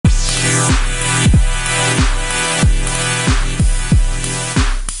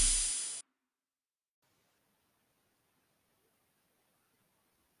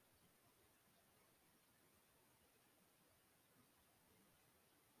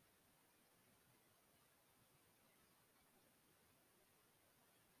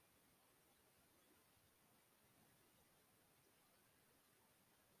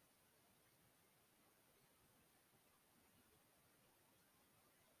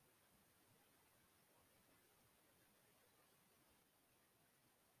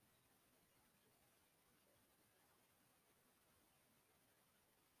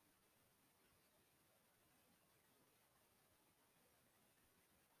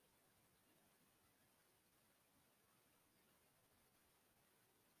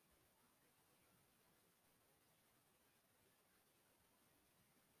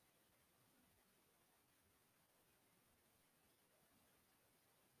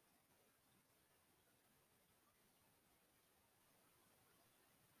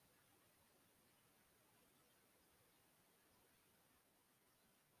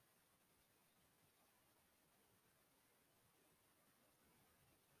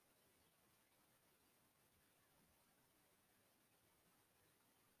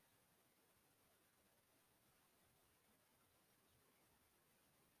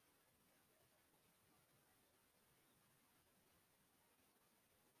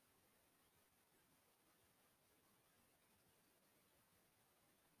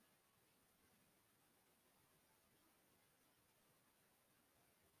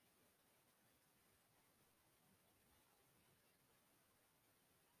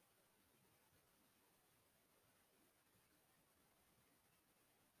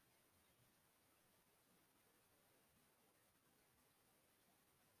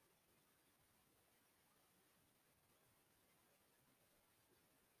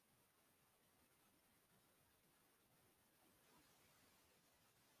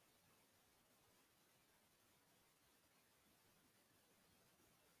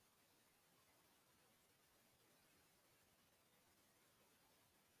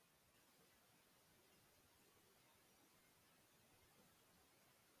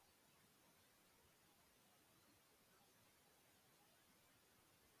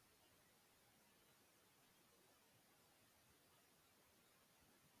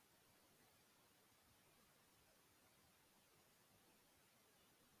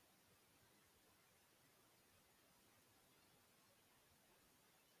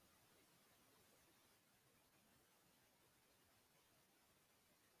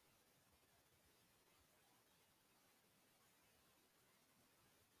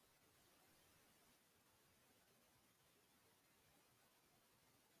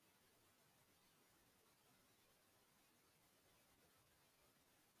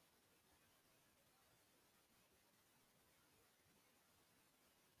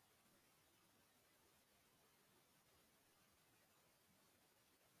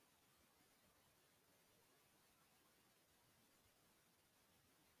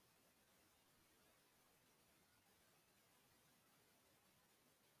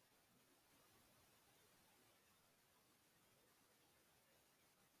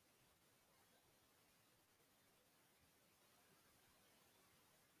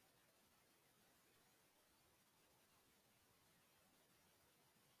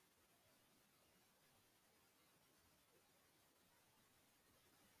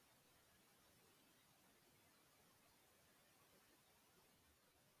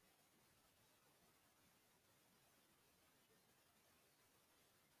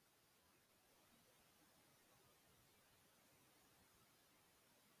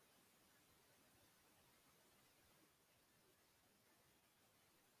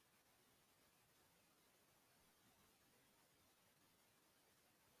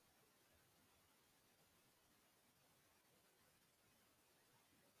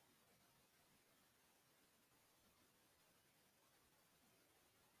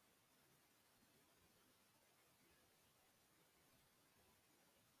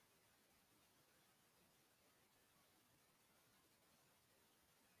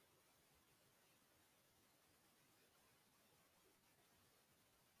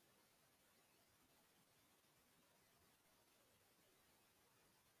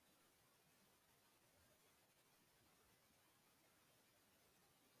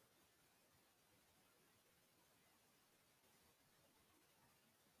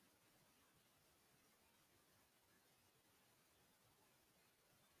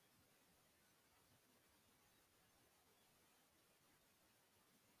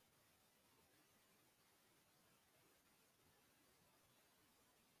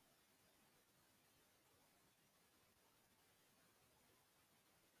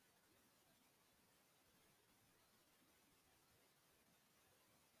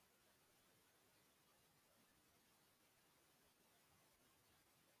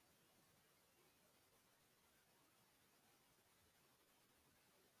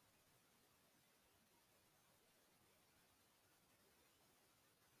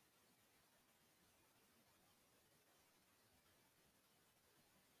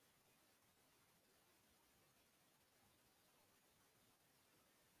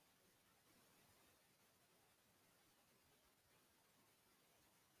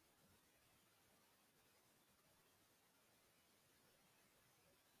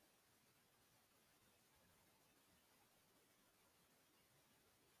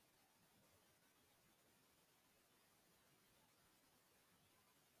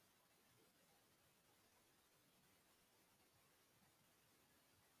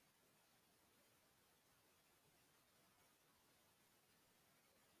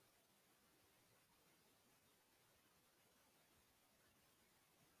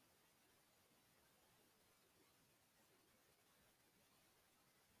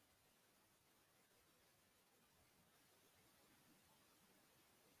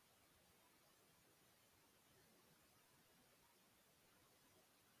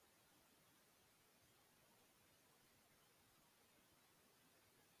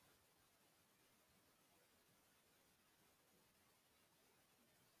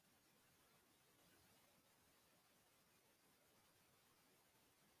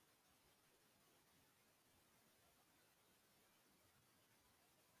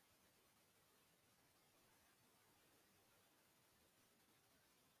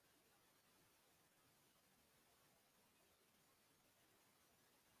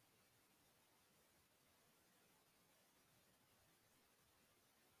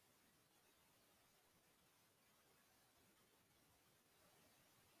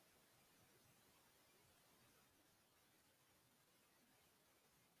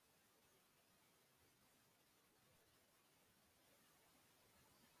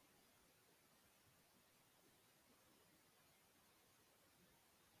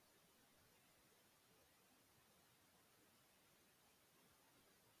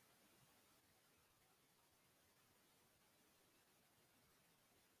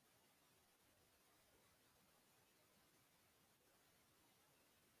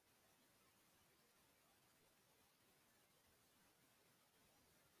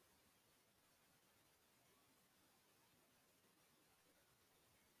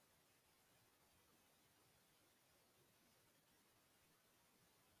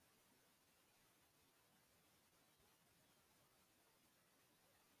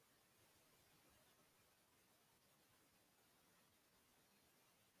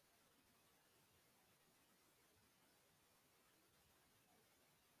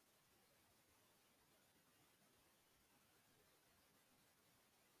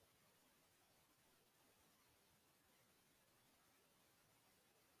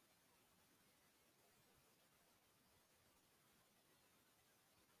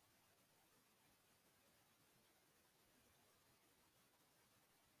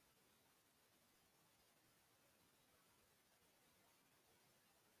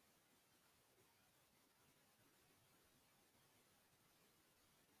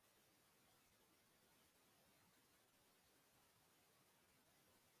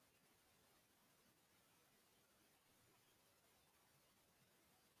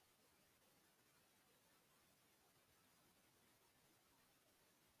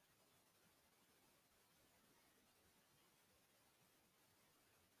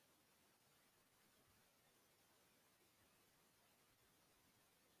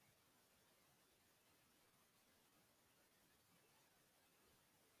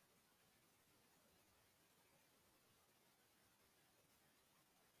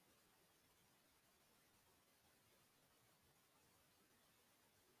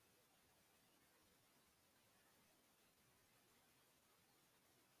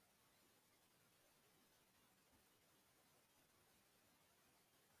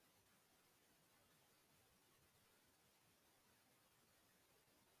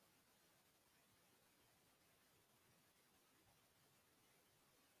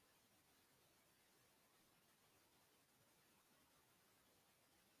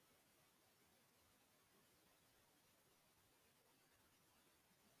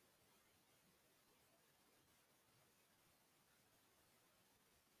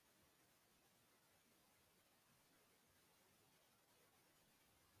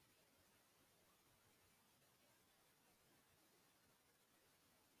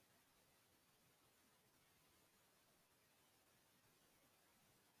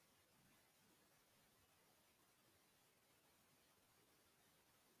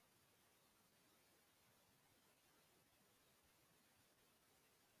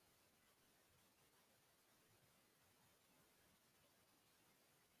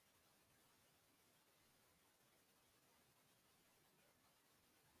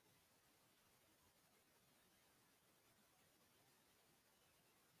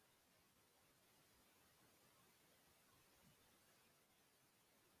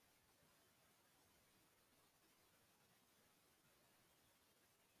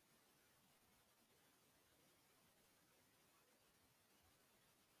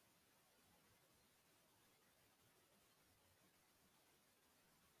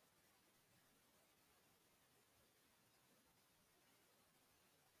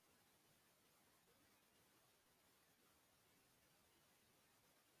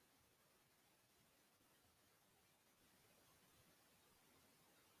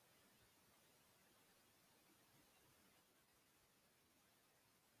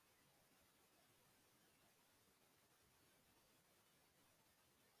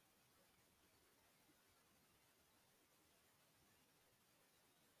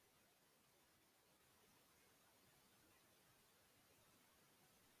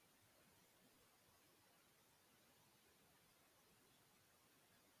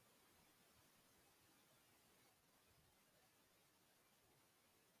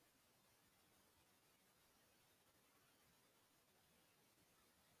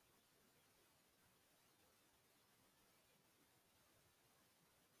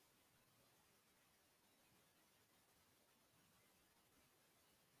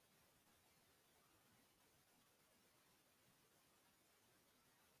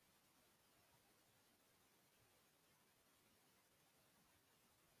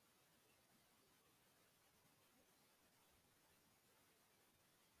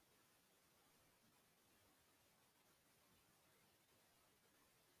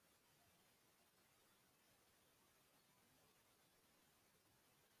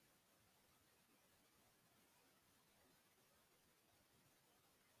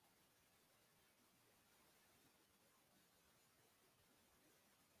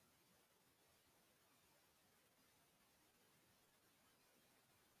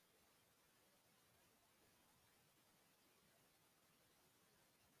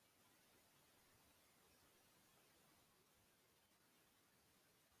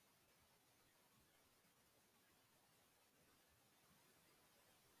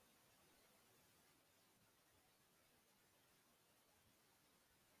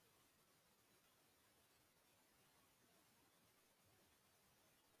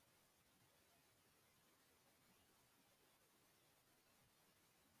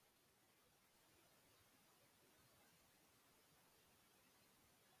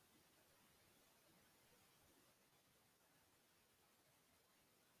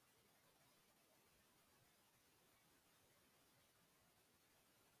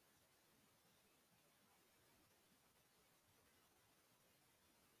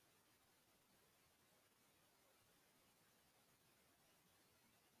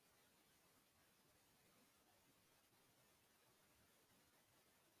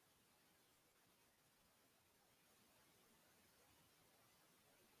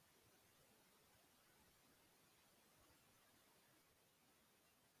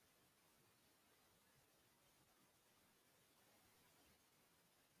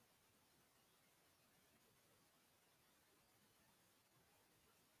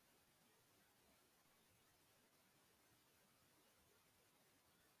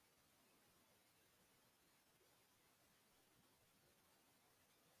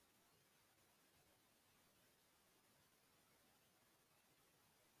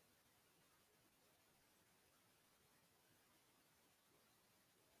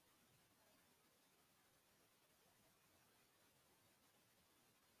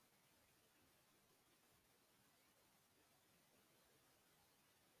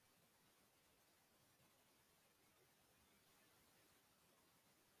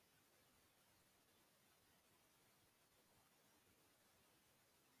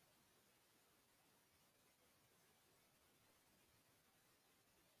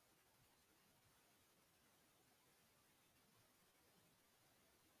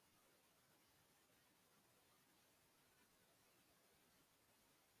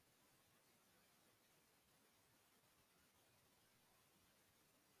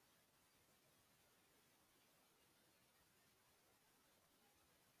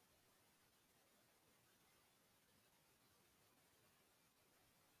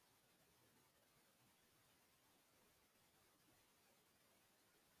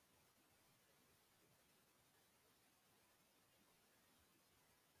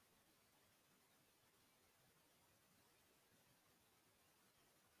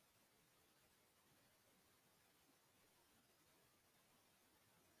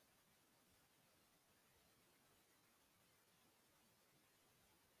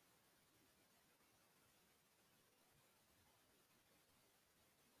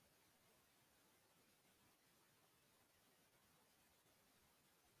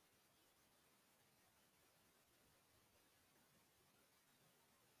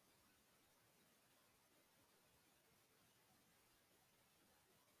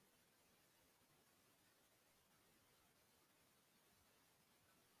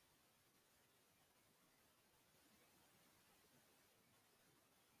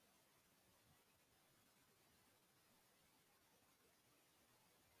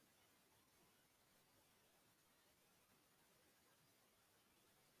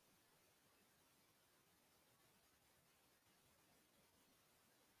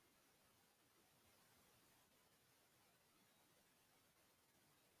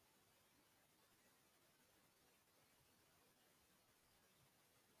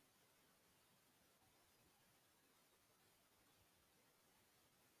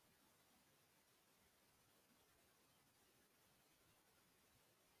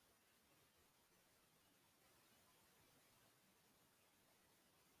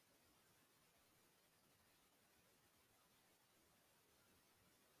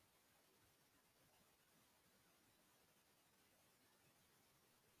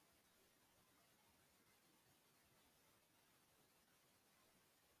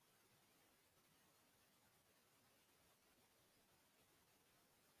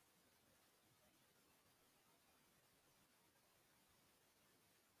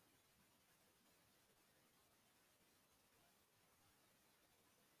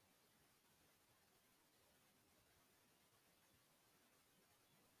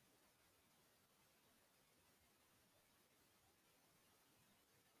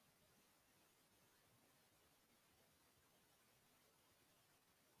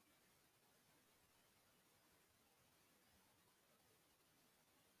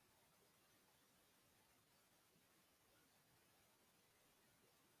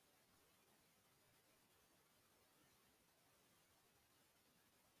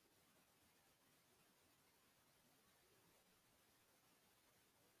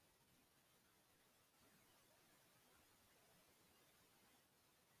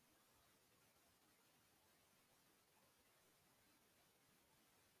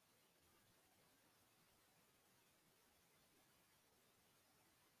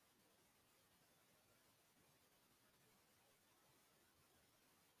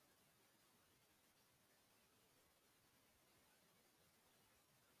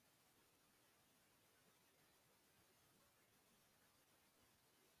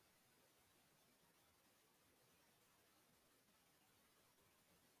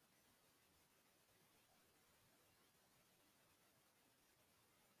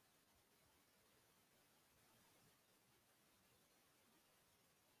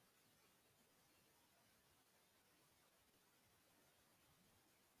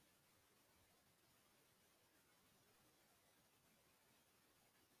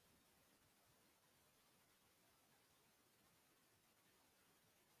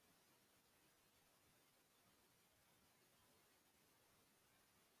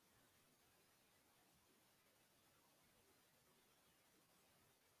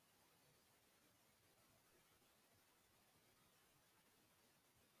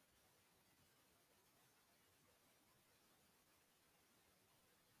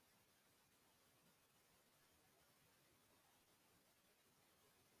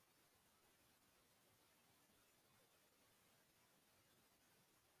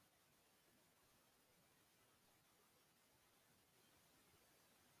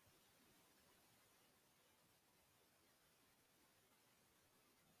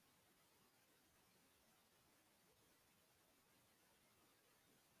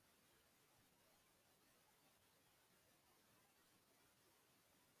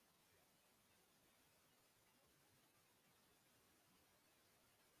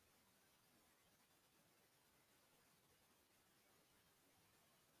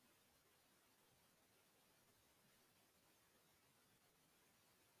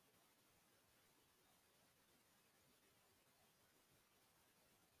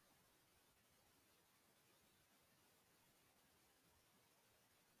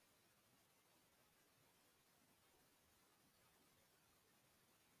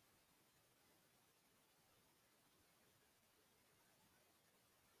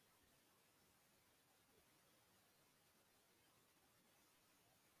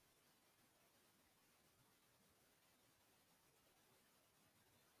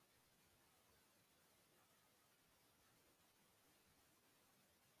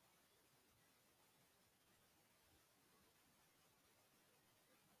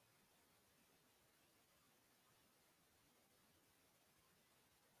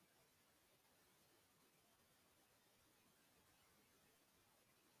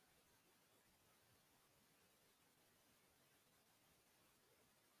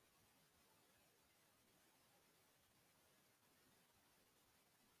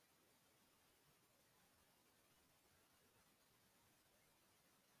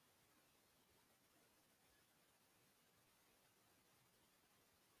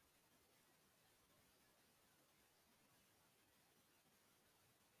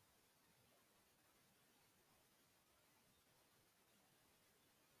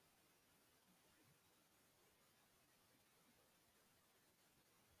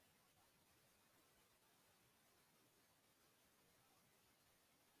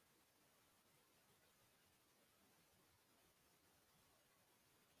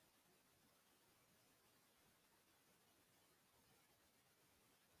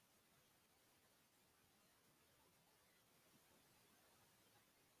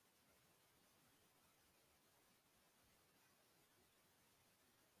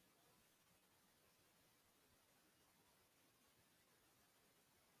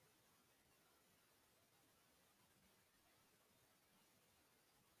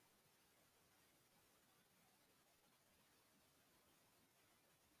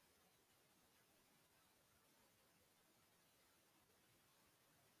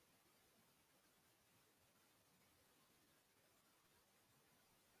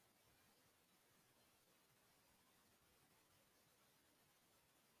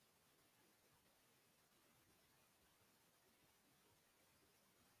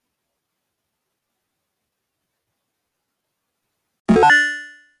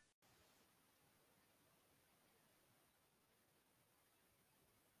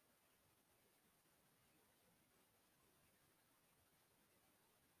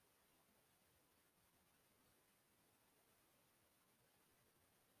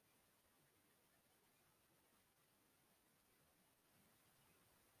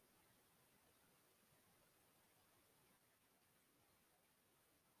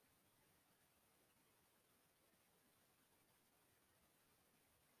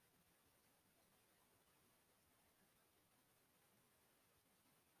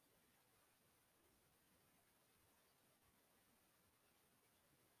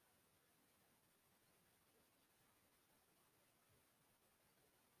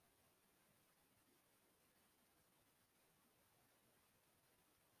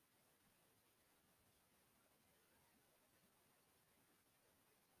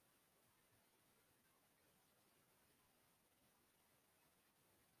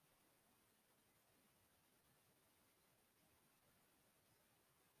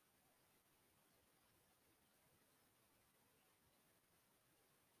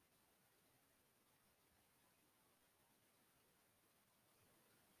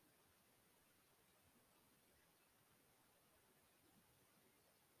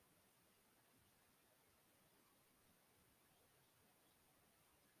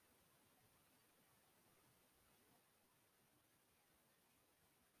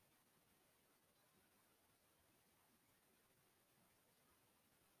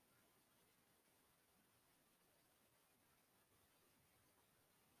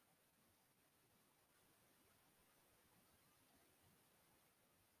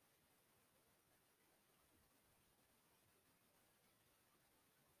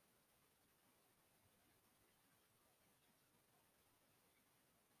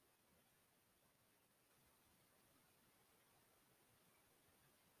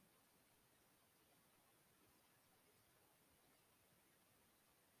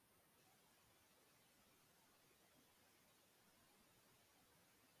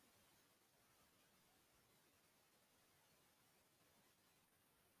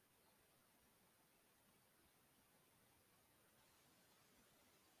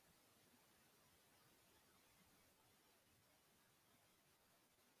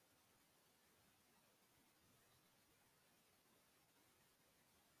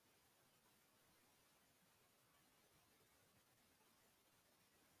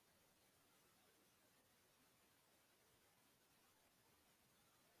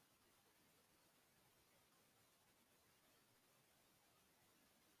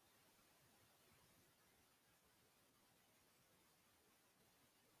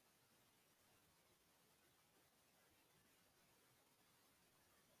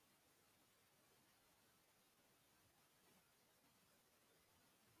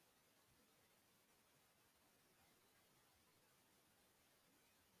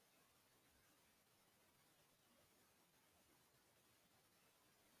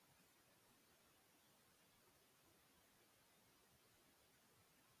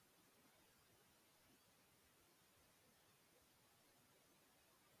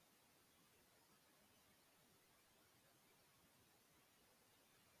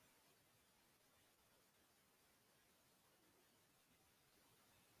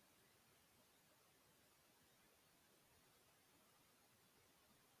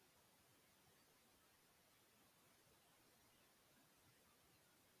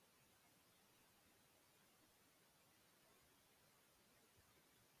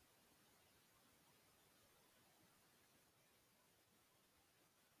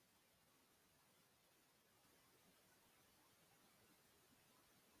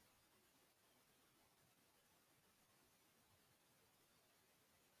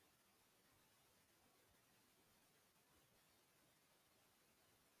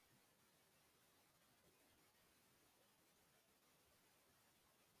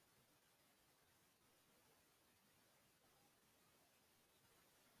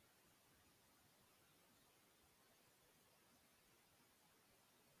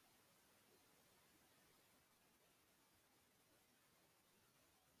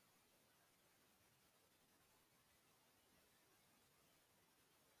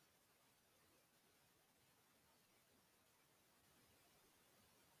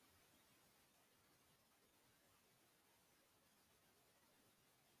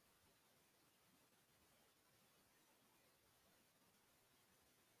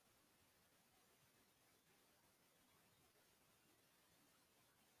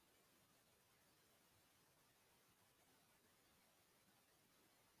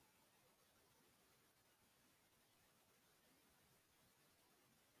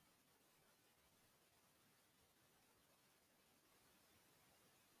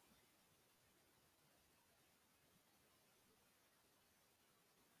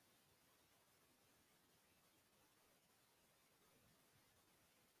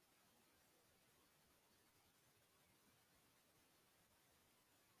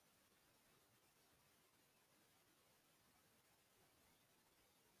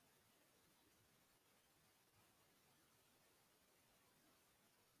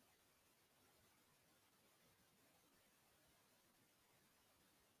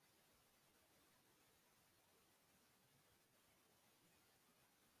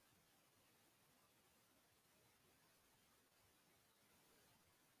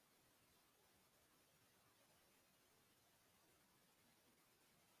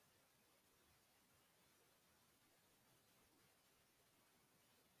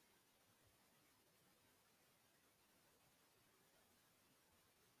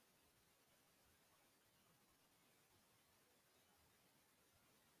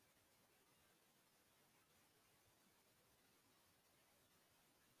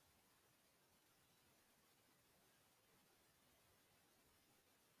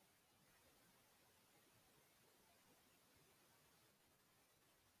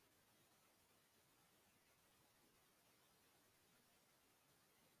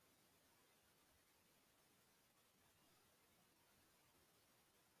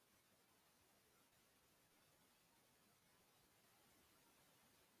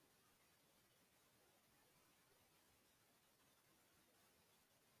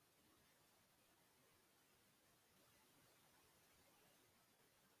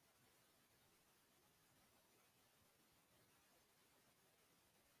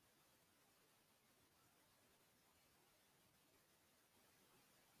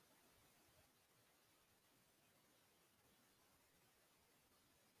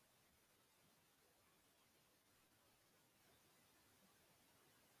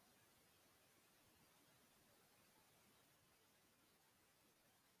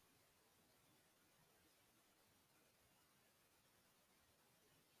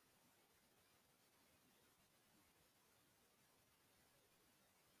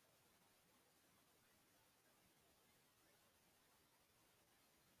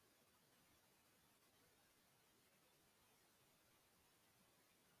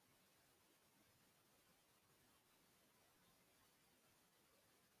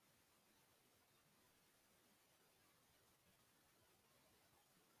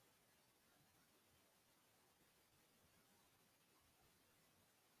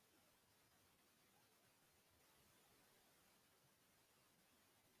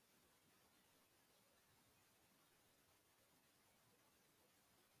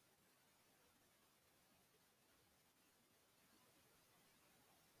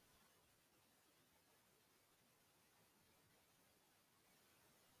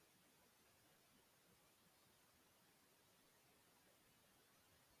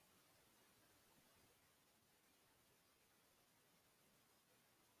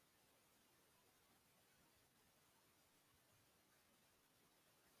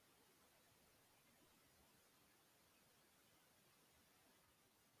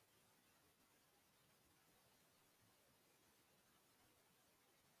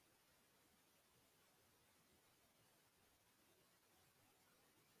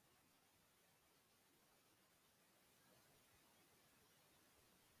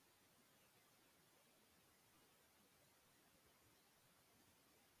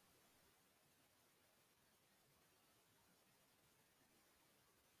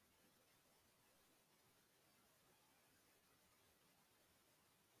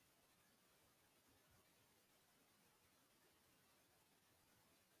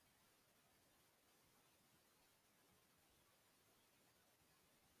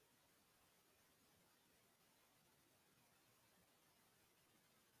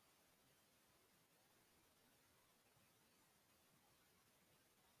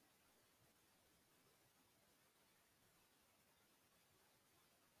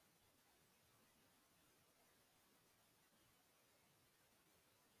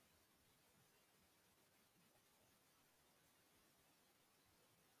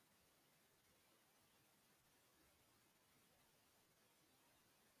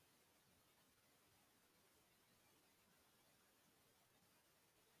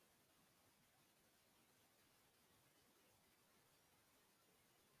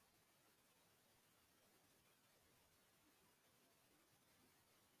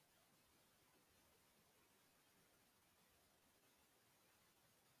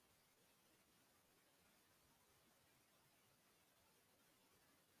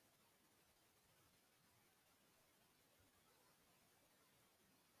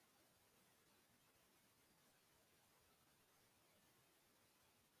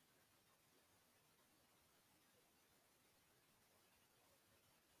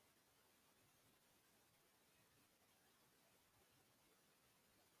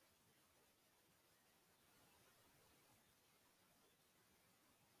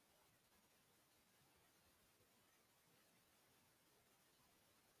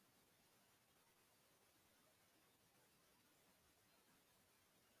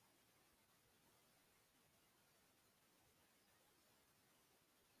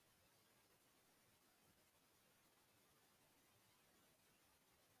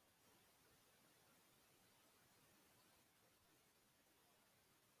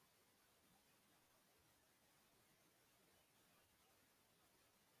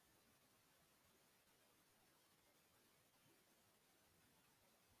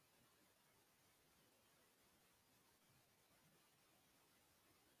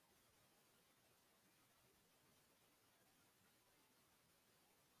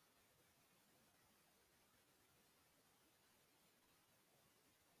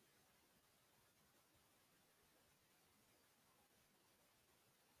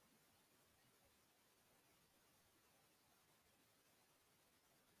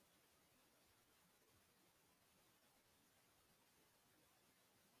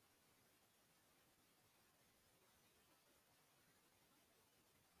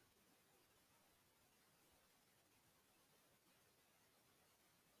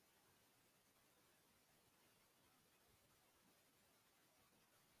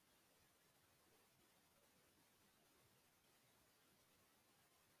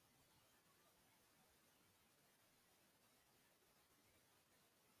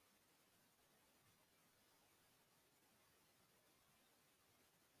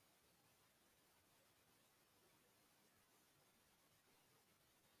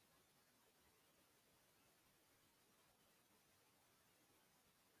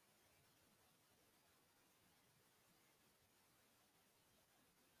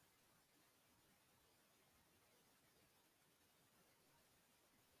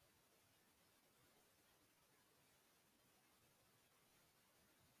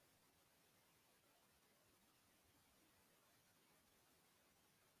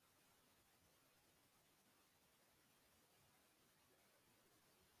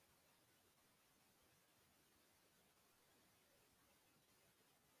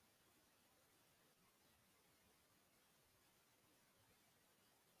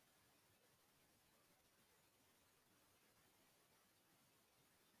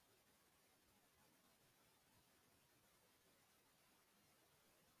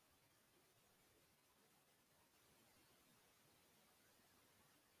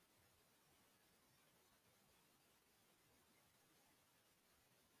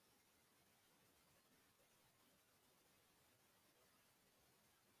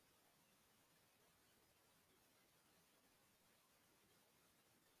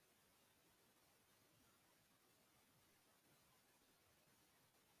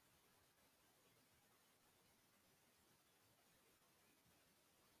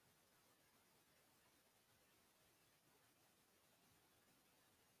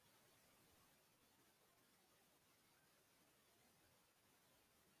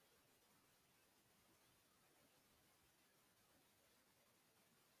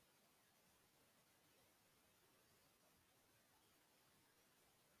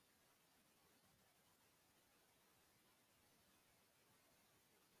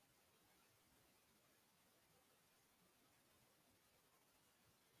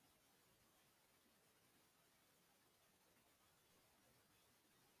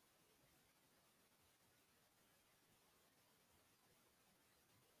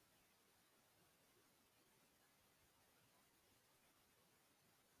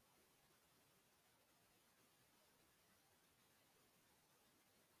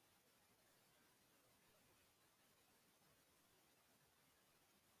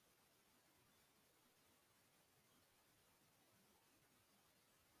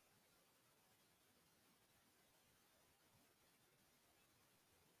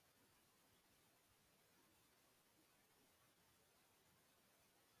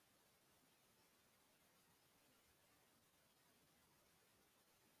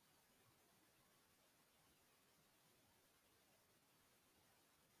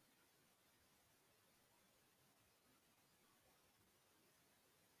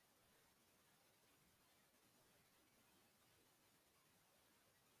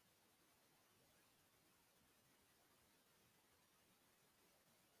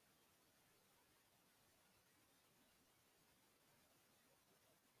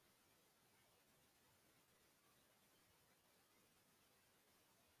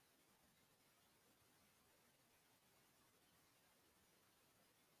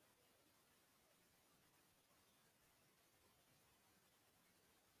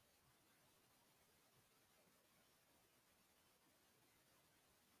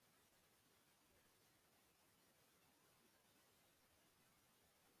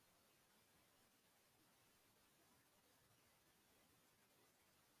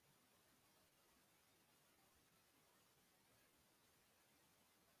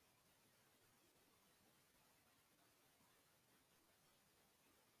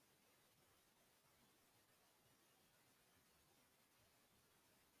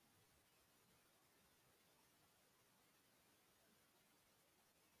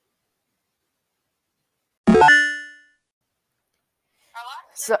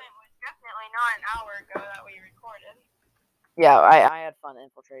So, segment was definitely not an hour ago that we recorded. Yeah, I had fun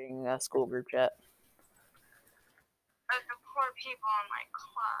infiltrating the school group chat. But the poor people in my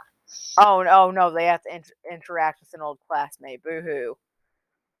class. Oh no, they have to interact with an old classmate. Boo-hoo.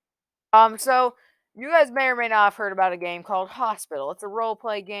 So you guys may or may not have heard about a game called Hospital. It's a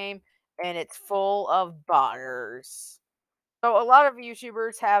role-play game, and it's full of botters. So a lot of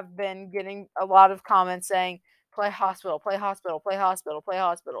YouTubers have been getting a lot of comments saying, play Hospital, play Hospital, play Hospital, play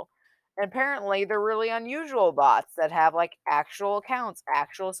Hospital. And apparently they're really unusual bots that have like actual accounts,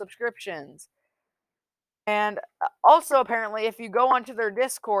 actual subscriptions. And also, apparently, if you go onto their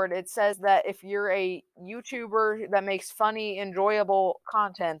Discord, it says that if you're a YouTuber that makes funny, enjoyable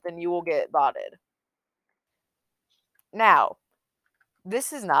content, then you will get botted. Now,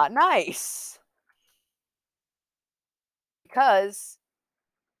 this is not nice. Because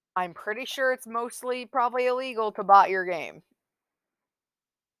I'm pretty sure it's mostly probably illegal to bot your game.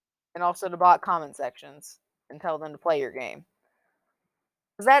 And also to bot comment sections and tell them to play your game.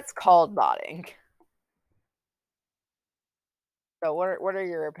 Because that's called botting. So what are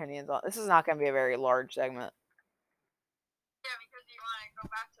your opinions on this? Is not going to be a very large segment. Yeah, because you want to go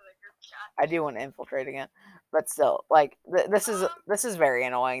back to the group chat. I do want to infiltrate again, but still, like this is very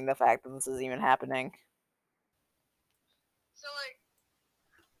annoying. The fact that this is even happening. So like,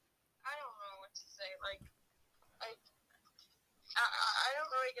 I don't know what to say. Like, I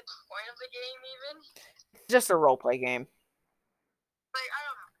don't really get the point of the game even. It's just a roleplay game. Like, I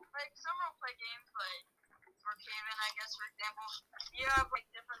don't know. Like, some roleplay games, like, Brookhaven, I guess, for example, you have, like,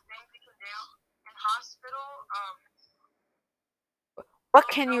 different things you can do. In Hospital, What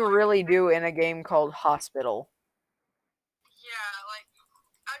can you really do in a game called Hospital? Yeah, like,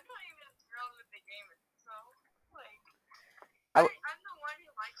 I'm not even thrilled with the game itself. Like, I'm the one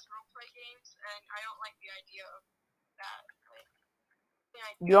who likes roleplay games, and I don't like the idea of that. Like,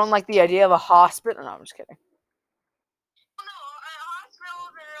 you don't like the idea of a hospital? No, I'm just kidding. Well, no,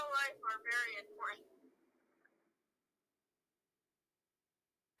 hospitals in real life are very important.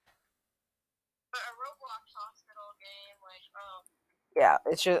 But a Roblox hospital game, like, Yeah,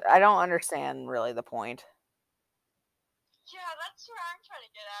 it's just I don't understand really the point. Yeah, that's what I'm trying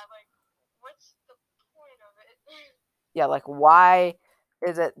to get at. Like, what's the point of it? Yeah, like why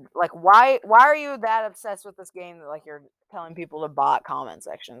is it like why are you that obsessed with this game that like you're telling people to bot comment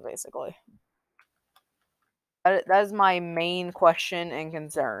sections basically? That is my main question and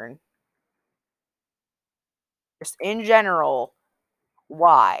concern. Just in general,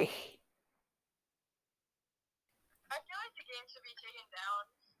 why? I feel like the game should be taken down.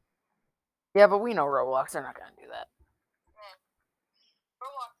 Yeah, but we know Roblox, they're not gonna do that. Man.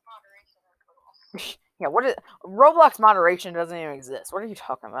 Roblox moderation is cool. Yeah, what is Roblox moderation doesn't even exist. What are you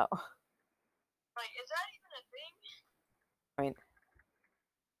talking about? Like, is that even a thing? I mean,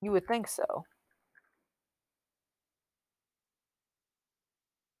 you would think so.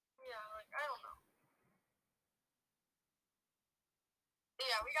 Yeah, like, I don't know.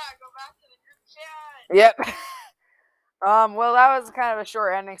 Yeah, we gotta go back to the group chat. Yep. Well, that was kind of a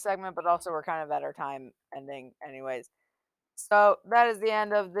short ending segment, but also we're kind of at our time ending anyways. So that is the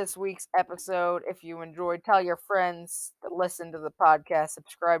end of this week's episode. If you enjoyed, tell your friends to listen to the podcast,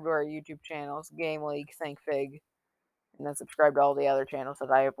 subscribe to our YouTube channels, Game League, Think Fig, and then subscribe to all the other channels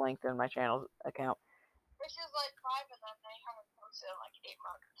that I have linked in my channel account. Which is like 5 of them, they haven't posted in like 8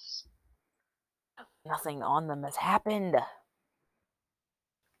 months. Nothing on them has happened. You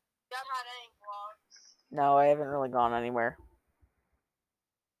haven't had any vlogs? No, I haven't really gone anywhere.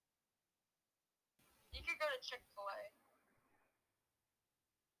 You could go to Chick-fil-A.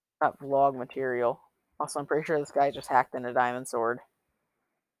 Not vlog material. Also, I'm pretty sure this guy just hacked in a diamond sword.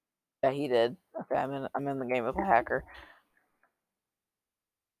 Yeah, he did. Okay, I'm in the game with a hacker.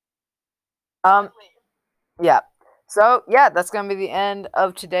 Yeah. So, yeah, that's going to be the end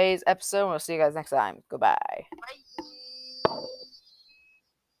of today's episode. We'll see you guys next time. Goodbye. Bye.